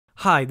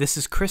Hi, this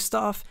is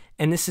Christoph,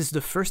 and this is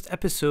the first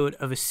episode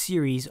of a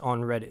series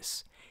on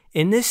Redis.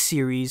 In this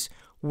series,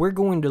 we're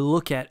going to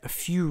look at a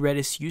few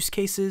Redis use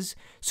cases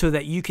so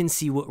that you can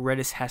see what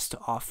Redis has to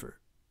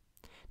offer.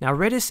 Now,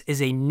 Redis is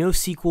a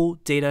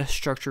NoSQL data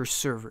structure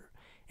server,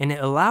 and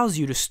it allows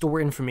you to store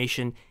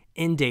information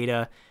in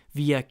data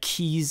via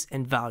keys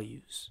and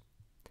values.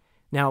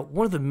 Now,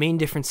 one of the main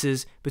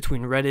differences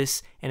between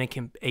Redis and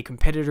a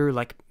competitor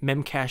like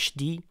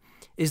Memcached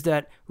is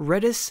that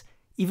Redis,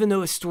 even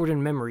though it's stored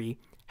in memory,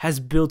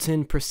 has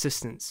built-in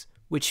persistence,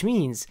 which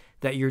means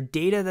that your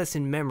data that's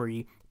in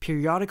memory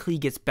periodically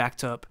gets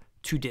backed up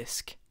to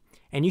disk.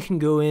 And you can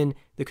go in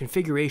the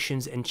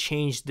configurations and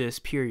change this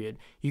period.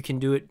 You can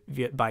do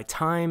it by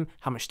time,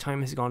 how much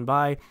time has gone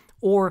by,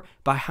 or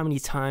by how many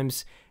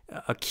times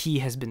a key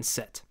has been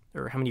set,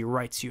 or how many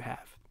writes you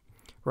have.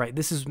 Right?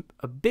 This is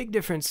a big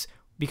difference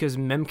because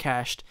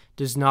Memcached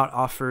does not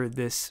offer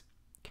this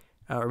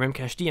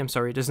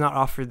Memcached, does not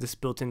offer this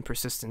built-in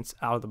persistence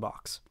out of the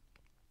box.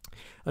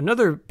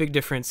 Another big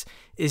difference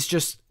is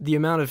just the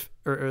amount of,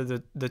 or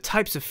the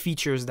types of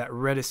features that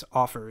Redis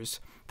offers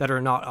that are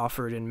not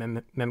offered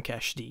in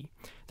Memcached.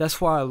 That's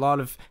why a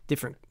lot of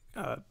different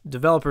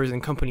developers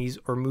and companies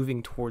are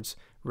moving towards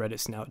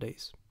Redis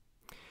nowadays.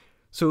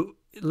 So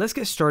let's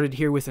get started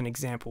here with an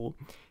example.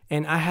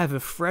 And I have a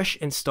fresh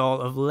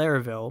install of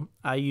Laravel.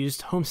 I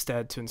used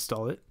Homestead to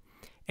install it.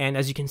 And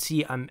as you can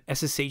see, I'm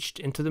SSH'd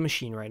into the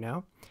machine right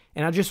now.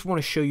 And I just want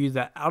to show you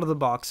that out of the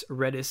box,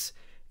 Redis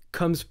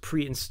comes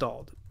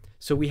pre-installed.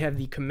 So we have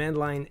the command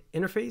line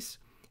interface.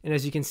 And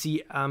as you can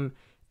see,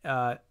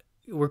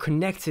 we're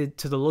connected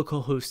to the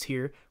local host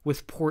here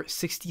with port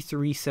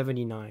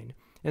 6379.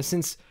 And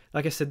since,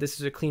 like I said, this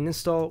is a clean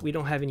install, we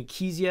don't have any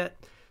keys yet.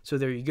 So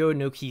there you go,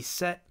 no keys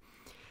set.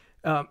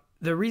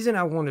 The reason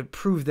I want to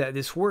prove that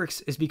this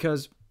works is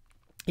because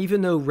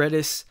even though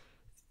Redis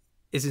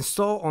is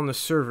installed on the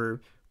server,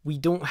 we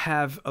don't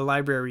have a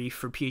library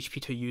for PHP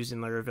to use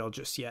in Laravel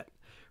just yet,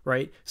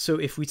 right? So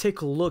if we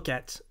take a look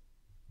at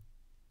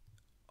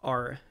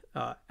our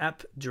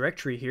app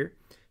directory here,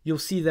 you'll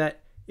see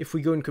that if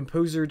we go in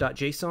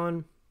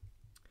composer.json,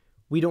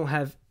 we don't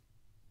have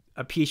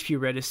a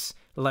PHPRedis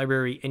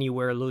library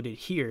anywhere loaded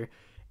here.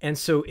 And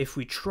so if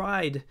we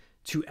tried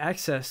to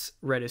access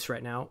Redis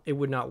right now, it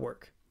would not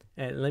work.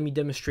 And let me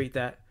demonstrate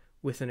that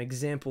with an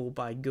example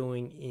by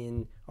going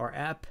in our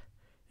app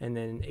and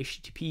then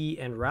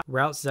HTTP and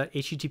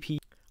routes.http.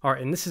 All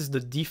right, and this is the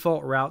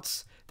default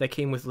routes that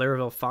came with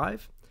Laravel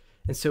 5.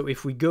 And so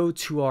if we go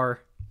to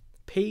our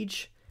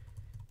page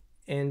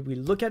and we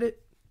look at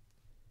it,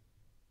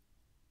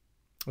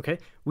 okay,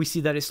 we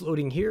see that it's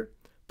loading here.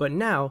 But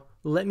now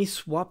let me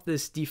swap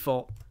this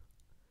default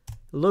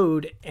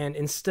load and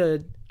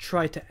instead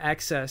try to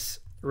access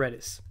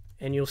Redis.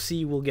 And you'll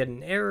see we'll get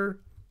an error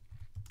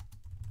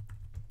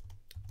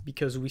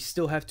because we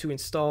still have to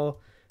install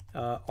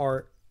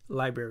our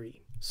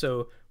library.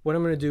 So what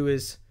I'm going to do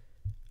is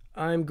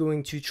I'm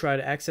going to try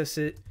to access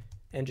it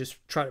and just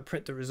try to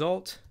print the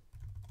result.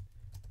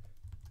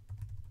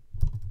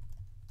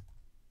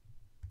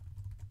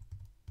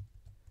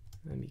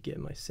 Let me get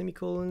my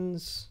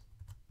semicolons.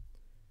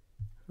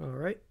 All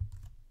right.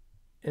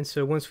 And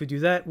so once we do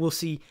that, we'll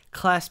see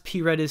class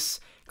PHPRedis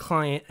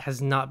client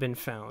has not been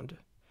found.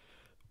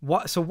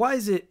 So why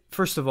is it,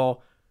 first of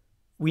all,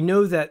 we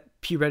know that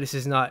PHPRedis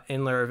is not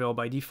in Laravel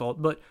by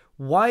default, but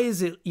why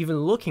is it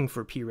even looking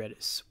for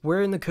PHPRedis?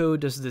 Where in the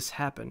code does this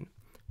happen?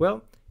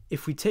 Well,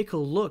 if we take a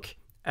look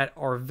at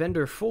our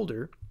vendor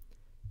folder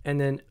and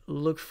then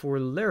look for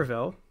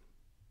Laravel,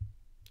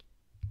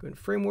 go in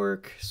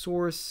framework,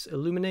 source,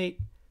 illuminate,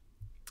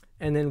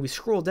 and then we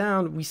scroll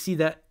down, we see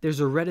that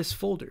there's a Redis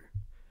folder.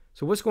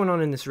 So what's going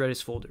on in this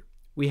Redis folder?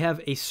 We have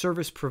a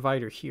service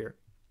provider here.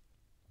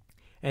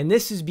 And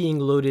this is being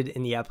loaded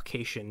in the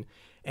application.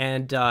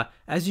 And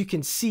as you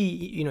can see,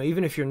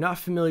 even if you're not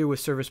familiar with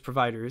service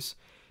providers,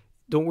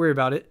 don't worry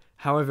about it.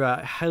 However,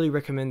 I highly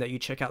recommend that you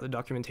check out the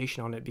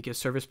documentation on it because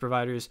service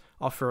providers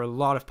offer a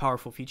lot of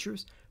powerful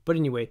features. But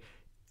anyway,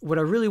 what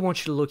I really want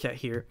you to look at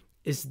here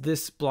is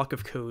this block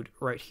of code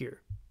right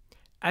here.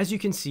 As you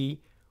can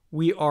see,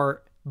 we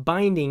are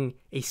binding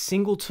a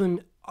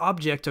singleton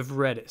object of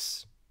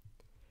Redis.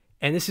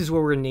 And this is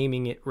where we're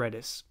naming it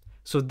Redis.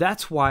 So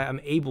that's why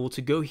I'm able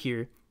to go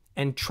here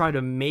and try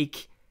to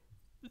make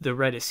the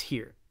Redis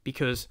here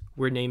because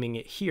we're naming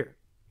it here.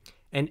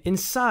 And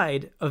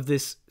inside of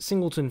this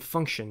singleton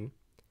function,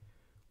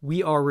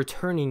 we are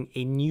returning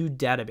a new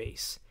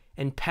database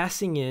and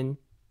passing in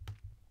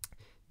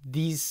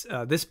this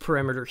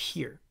parameter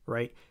here,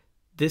 right?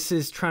 This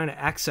is trying to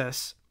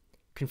access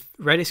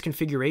Redis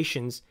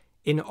configurations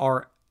in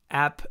our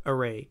app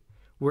array.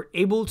 We're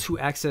able to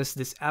access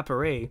this app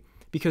array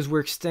because we're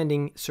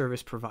extending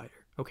service provider,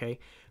 okay?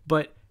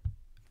 But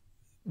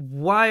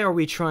why are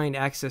we trying to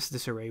access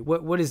this array?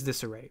 What is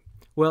this array?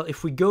 Well,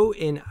 if we go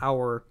in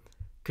our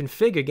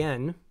config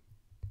again,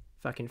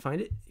 if I can find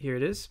it, here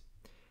it is,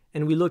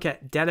 and we look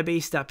at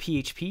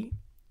database.php,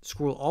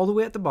 scroll all the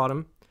way at the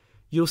bottom,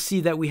 you'll see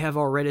that we have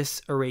our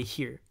Redis array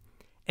here.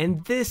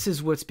 And this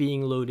is what's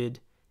being loaded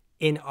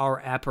in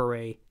our app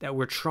array that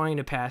we're trying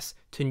to pass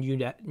to new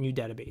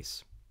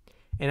database.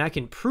 And I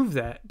can prove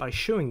that by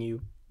showing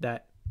you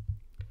that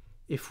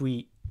if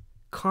we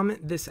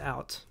comment this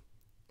out,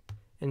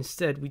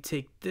 instead we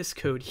take this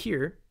code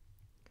here,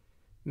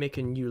 make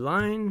a new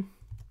line,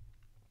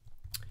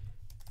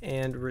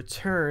 and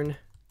return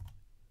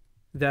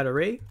that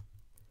array,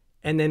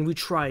 and then we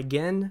try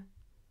again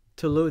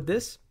to load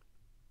this.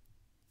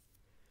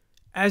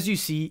 As you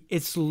see,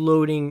 it's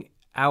loading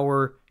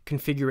our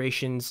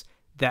configurations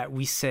that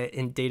we set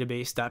in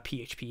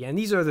database.php. And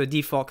these are the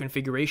default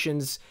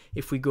configurations.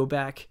 If we go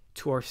back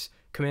to our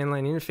command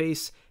line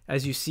interface,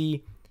 as you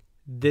see,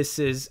 this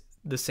is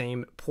the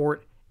same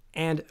port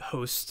and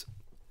host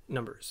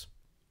numbers.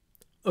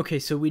 Okay,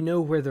 so we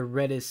know where the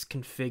Redis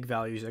config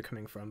values are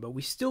coming from, but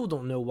we still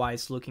don't know why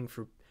it's looking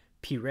for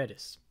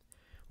PHPRedis.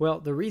 Well,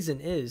 the reason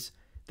is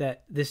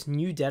that this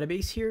new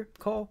database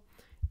call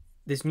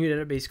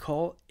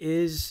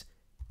is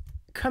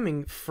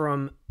coming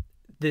from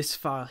this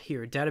file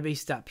here,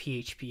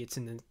 database.php. It's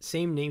in the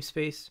same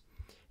namespace,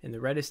 in the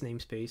Redis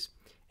namespace.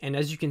 And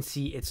as you can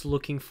see, it's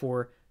looking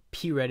for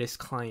PHPRedis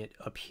client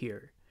up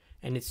here.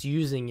 And it's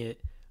using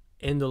it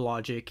in the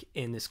logic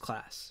in this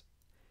class.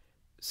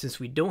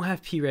 Since we don't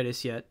have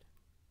PHPRedis yet,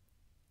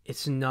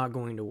 it's not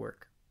going to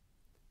work.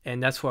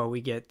 And that's why we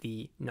get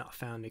the not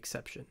found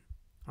exception.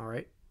 All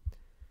right.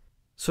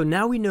 So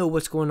now we know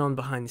what's going on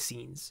behind the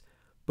scenes,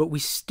 but we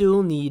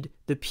still need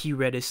the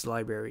PHPRedis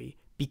library,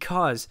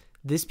 because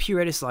this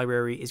PHPRedis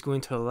library is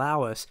going to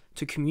allow us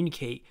to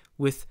communicate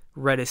with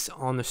Redis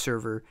on the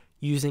server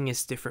using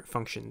its different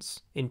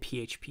functions in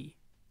PHP.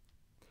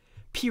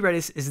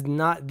 PHPRedis is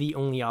not the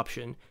only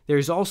option.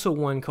 There's also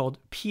one called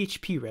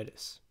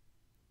PHPRedis.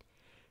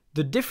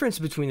 The difference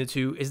between the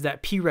two is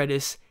that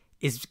PHPRedis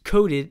is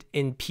coded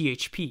in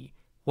PHP,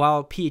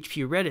 while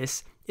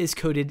PHPRedis is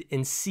coded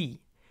in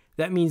C.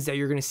 That means that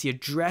you're going to see a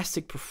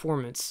drastic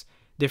performance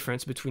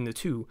difference between the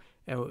two,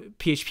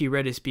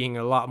 PHPRedis being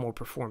a lot more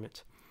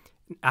performant.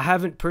 I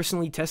haven't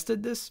personally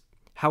tested this.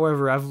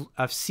 However,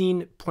 I've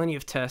seen plenty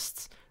of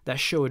tests that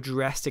show a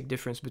drastic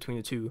difference between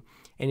the two.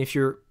 And if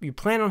you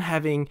plan on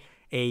having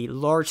a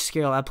large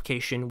scale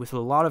application with a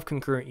lot of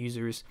concurrent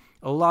users,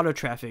 a lot of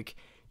traffic,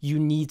 you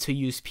need to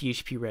use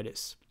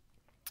PHPRedis.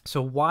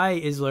 So why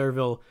is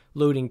Laravel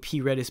loading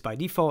PHPRedis by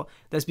default?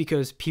 That's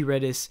because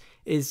PHPRedis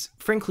is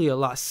frankly a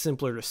lot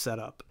simpler to set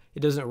up. It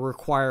doesn't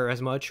require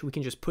as much. We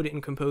can just put it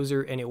in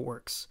Composer and it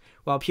works.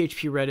 While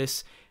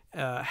PHPRedis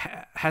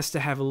has to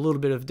have a little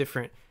bit of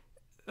different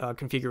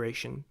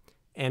configuration.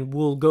 And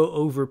we'll go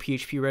over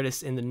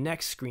PHPRedis in the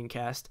next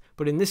screencast.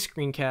 But in this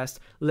screencast,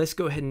 let's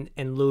go ahead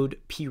and load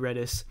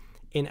PHPRedis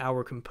in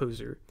our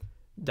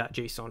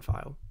composer.json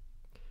file.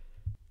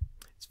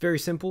 It's very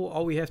simple.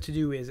 All we have to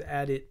do is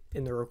add it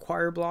in the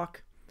require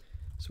block.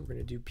 So we're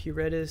going to do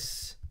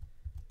PHPRedis.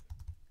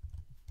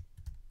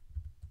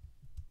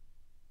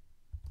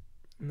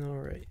 All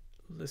right,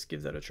 let's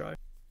give that a try.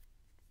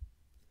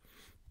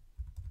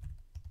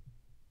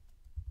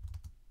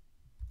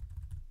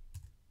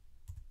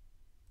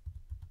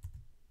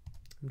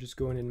 I'm just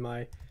going in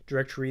my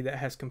directory that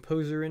has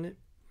Composer in it.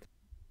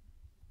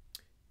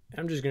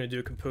 I'm just going to do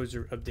a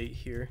Composer update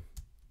here,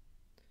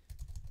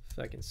 if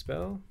I can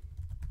spell.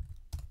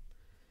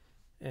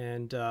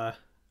 And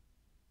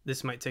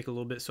this might take a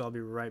little bit, so I'll be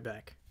right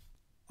back.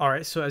 All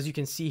right, so as you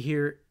can see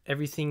here,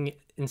 everything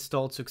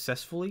installed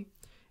successfully.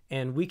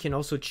 And we can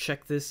also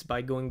check this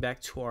by going back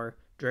to our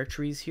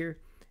directories here.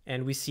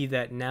 And we see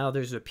that now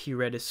there's a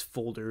PHPRedis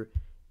folder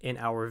in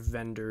our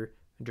vendor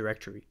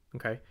directory.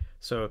 Okay,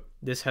 so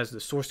this has the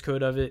source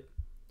code of it.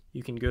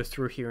 You can go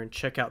through here and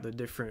check out the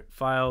different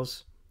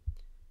files.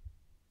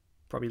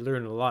 Probably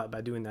learn a lot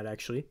by doing that,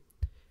 actually.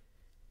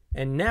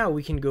 And now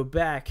we can go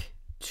back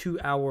to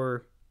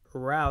our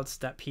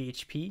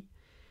routes.php.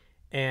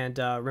 And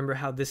remember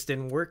how this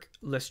didn't work?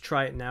 Let's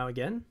try it now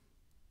again.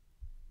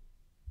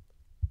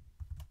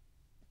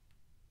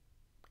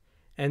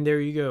 And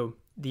there you go.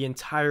 The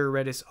entire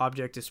Redis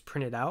object is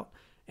printed out.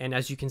 And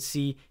as you can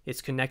see,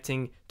 it's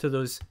connecting to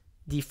those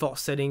default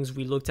settings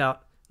we looked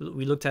at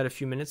a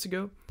few minutes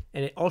ago.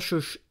 And it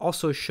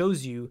also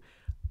shows you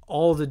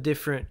all the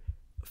different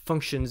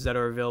functions that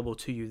are available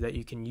to you that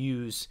you can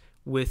use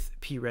with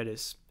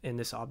PHPRedis in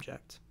this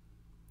object.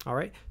 All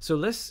right, so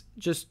let's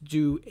just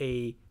do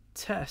a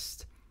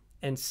test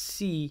and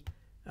see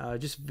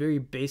just very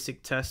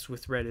basic tests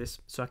with Redis,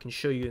 so I can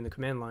show you in the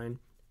command line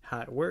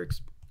how it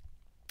works.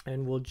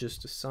 And we'll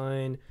just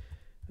assign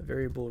a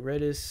variable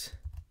Redis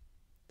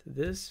to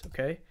this,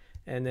 okay?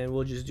 And then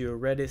we'll just do a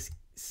Redis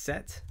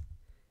set,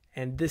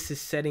 and this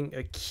is setting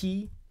a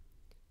key,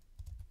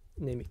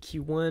 name it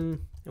key1,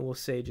 and we'll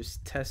say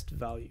just test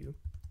value.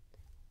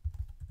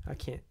 I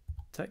can't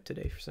type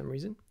today for some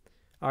reason.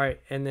 All right,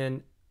 and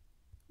then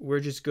we're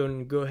just going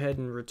to go ahead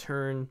and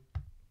return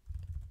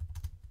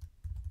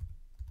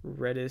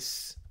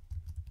Redis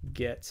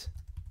get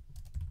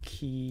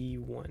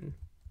key1,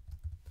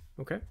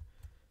 okay?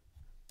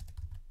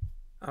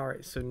 All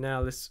right, so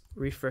now let's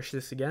refresh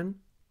this again.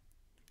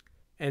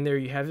 And there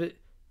you have it.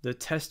 the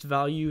test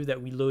value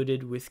that we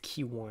loaded with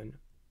key 1.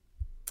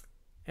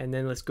 And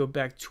then let's go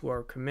back to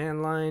our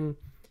command line.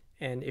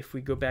 And if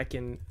we go back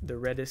in the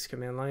Redis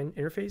command line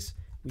interface,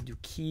 we do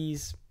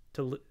keys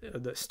to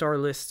the star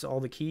lists all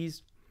the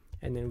keys,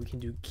 and then we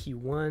can do key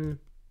 1,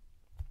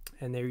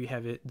 and there you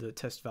have it, the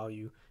test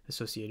value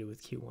associated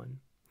with key 1.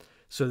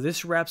 So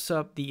this wraps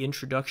up the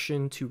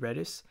introduction to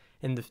Redis.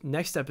 In the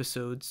next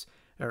episodes,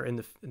 or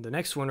in the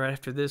next one right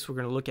after this, we're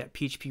going to look at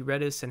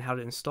PHPRedis and how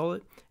to install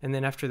it, and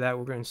then after that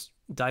we're going to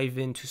dive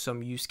into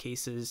some use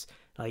cases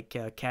like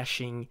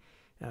caching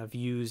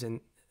views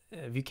and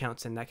view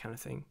counts and that kind of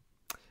thing.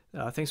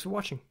 Thanks for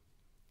watching.